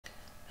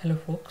Hello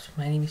folks,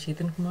 my name is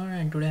Chetan Kumar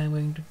and today I'm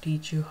going to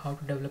teach you how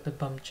to develop a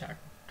bump chart.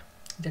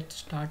 Let's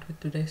start with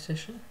today's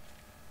session.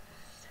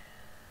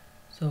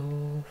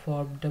 So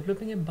for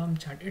developing a bump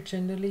chart, it's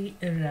generally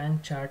a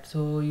rank chart.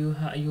 So you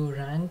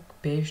rank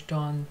based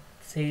on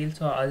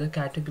sales or other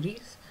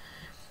categories.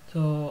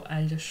 So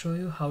I'll just show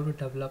you how to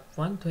develop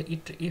one. So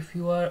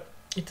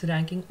it's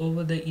ranking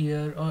over the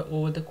year or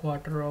over the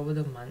quarter or over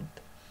the month.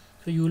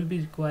 So you will be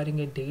requiring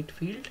a date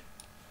field.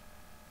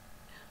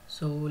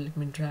 So let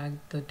me drag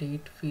the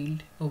date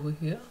field over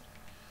here,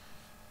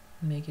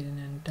 make it an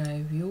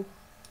entire view.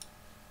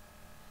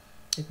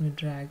 Let me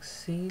drag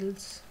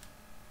sales,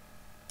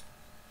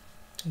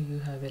 so you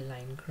have a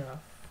line graph.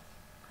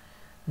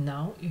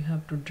 Now you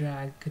have to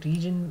drag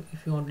region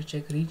if you want to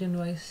check region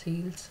wise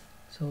sales.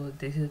 So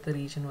this is the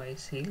region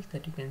wise sales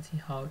that you can see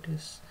how it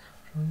is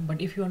from.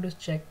 But if you want to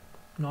check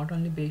not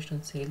only based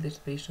on sales, it's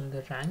based on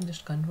the rank,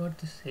 just convert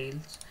the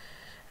sales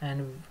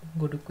and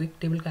go to quick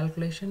table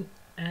calculation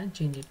and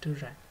change it to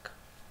rank.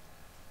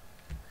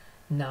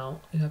 Now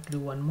you have to do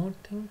one more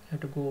thing. You have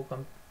to go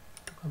to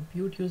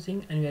compute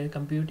using, and we are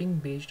computing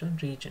based on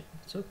region.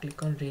 So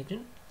click on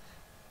region.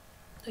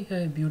 So you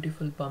have a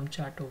beautiful bump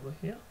chart over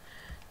here.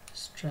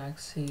 Just drag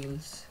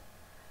sales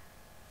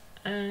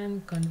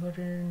and convert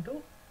it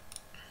into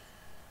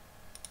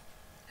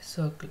a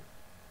circle.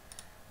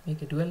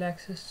 Make a dual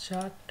axis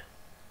chart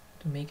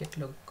to make it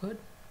look good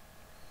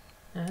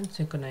and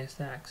synchronize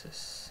the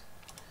axis.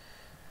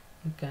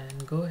 You can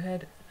go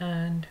ahead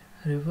and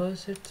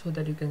reverse it so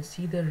that you can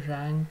see the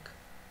rank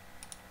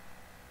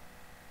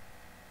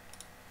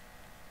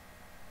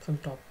from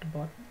top to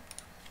bottom.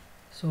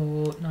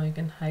 So now you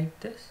can hide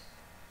this,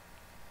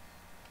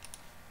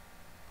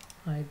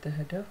 hide the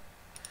header.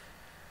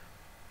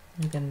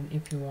 You can,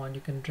 if you want,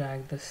 you can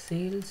drag the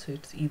sales so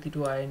it's easy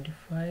to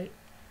identify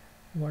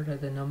what are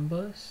the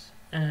numbers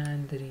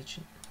and the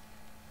region.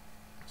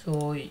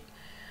 So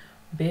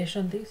based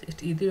on this,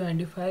 it's easy to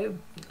identify.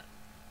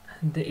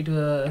 It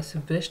was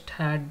West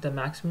had the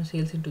maximum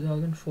sales in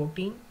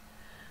 2014,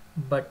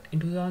 but in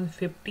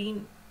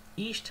 2015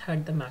 East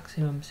had the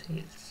maximum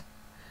sales.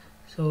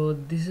 So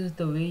this is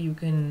the way you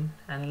can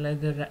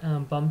analyze the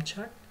bump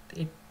chart.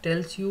 It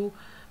tells you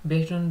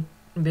based on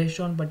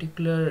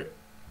particular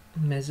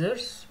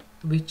measures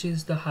which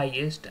is the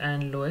highest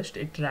and lowest.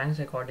 It ranks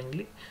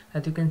accordingly.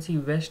 As you can see,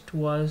 West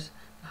was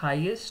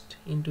highest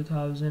in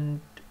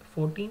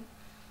 2014.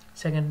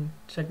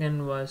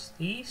 Second was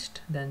East,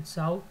 then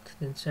South,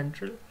 then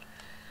Central,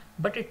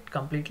 but it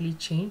completely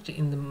changed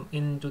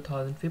in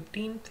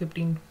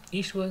 2015.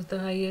 East was the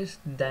highest,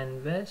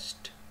 then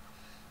West,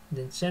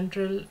 then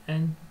Central,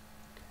 and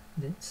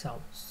then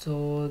South.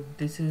 So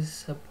this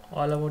is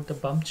all about the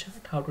bump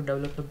chart, how to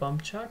develop the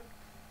bump chart.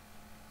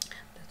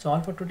 That's all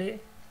for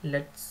today.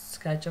 Let's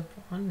catch up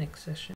on next session.